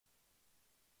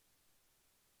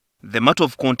The matter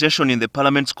of contention in the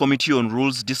Parliament's Committee on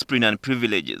Rules, Discipline and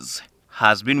Privileges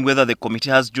has been whether the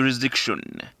committee has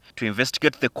jurisdiction to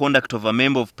investigate the conduct of a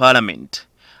member of Parliament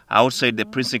outside the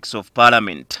precincts of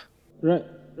Parliament. Right,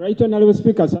 Honourable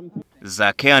Speaker.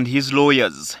 Zaake and his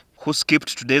lawyers, who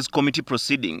skipped today's committee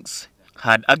proceedings,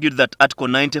 had argued that Article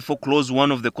 94, Clause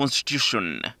 1 of the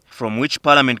Constitution, from which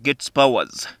Parliament gets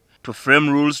powers to frame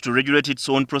rules to regulate its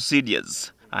own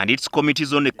procedures, and its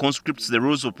committees only conscripts the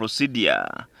rules of procedure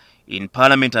in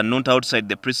Parliament and not outside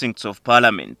the precincts of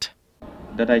Parliament.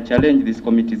 That I challenge this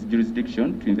committee's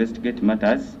jurisdiction to investigate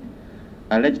matters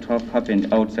alleged to have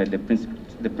happened outside the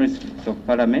precincts of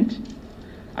Parliament.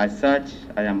 As such,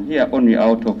 I am here only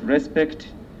out of respect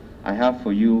I have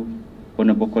for you,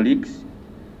 honourable colleagues,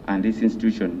 and this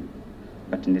institution,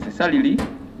 but necessarily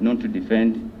not to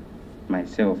defend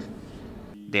myself.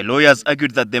 The lawyers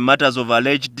argued that the matters of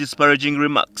alleged disparaging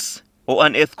remarks or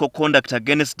unethical conduct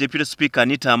against Deputy Speaker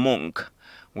Anita Among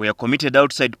were committed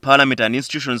outside Parliament, and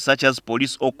institutions such as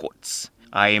police or courts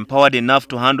are empowered enough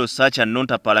to handle such and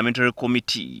not a parliamentary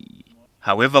committee.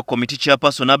 However, committee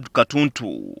chairperson Abdu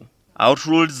Katuntu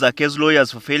outruled Zaake's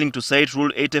lawyers for failing to cite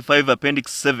Rule 85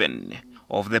 Appendix 7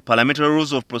 of the Parliamentary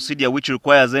Rules of Procedure, which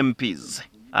requires MPs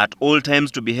at all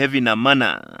times to behave in a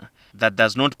manner that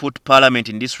does not put Parliament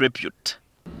in disrepute.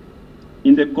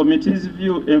 In the committee's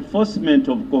view, enforcement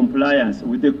of compliance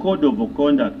with the Code of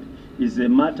Conduct is a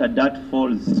matter that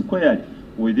falls squarely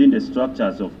within the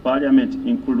structures of Parliament,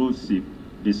 inclusive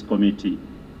this committee.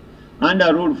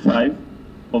 Under Rule 5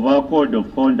 of our Code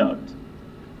of Conduct,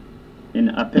 in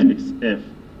Appendix F,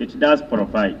 it does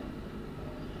provide,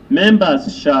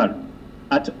 members shall,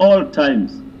 at all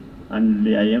times, and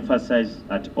I emphasize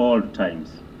at all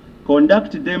times,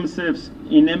 conduct themselves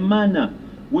in a manner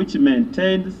which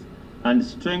maintains and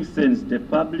strengthens the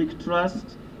public trust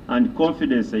and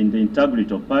confidence in the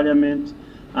integrity of Parliament,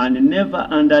 and never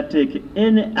undertake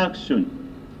any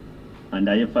action, and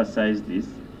I emphasize this,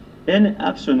 any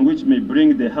action which may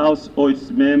bring the House or its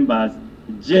members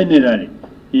generally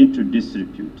into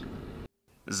disrepute.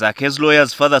 Zaake's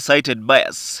lawyers further cited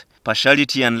bias,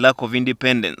 partiality and lack of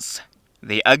independence.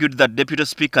 They argued that Deputy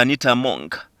Speaker Anita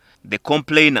Among, the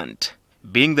complainant,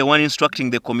 being the one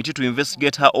instructing the committee to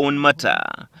investigate her own matter,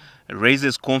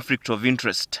 raises conflict of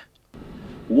interest.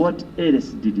 What else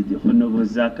did the Honourable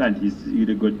Zaake and his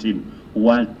legal team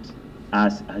want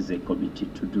us as a committee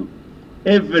to do?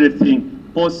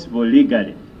 Everything possible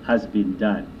legally has been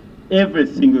done.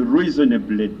 Everything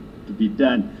reasonably to be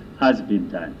done has been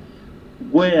done.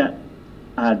 Where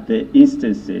are the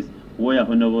instances where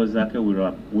Honourable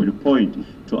Zaake will point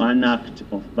to an act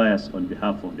of bias on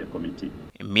behalf of the committee?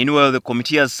 Meanwhile, the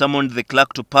committee has summoned the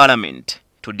clerk to Parliament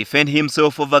to defend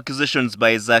himself of accusations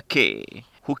by Zaake,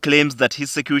 who claims that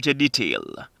his security detail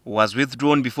was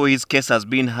withdrawn before his case has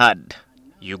been heard.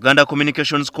 Uganda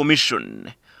Communications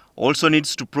Commission also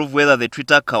needs to prove whether the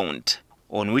Twitter account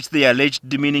on which the alleged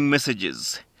demeaning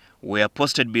messages were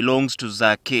posted belongs to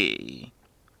Zaake.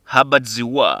 Herbert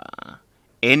Ziwa,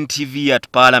 NTV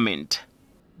at Parliament.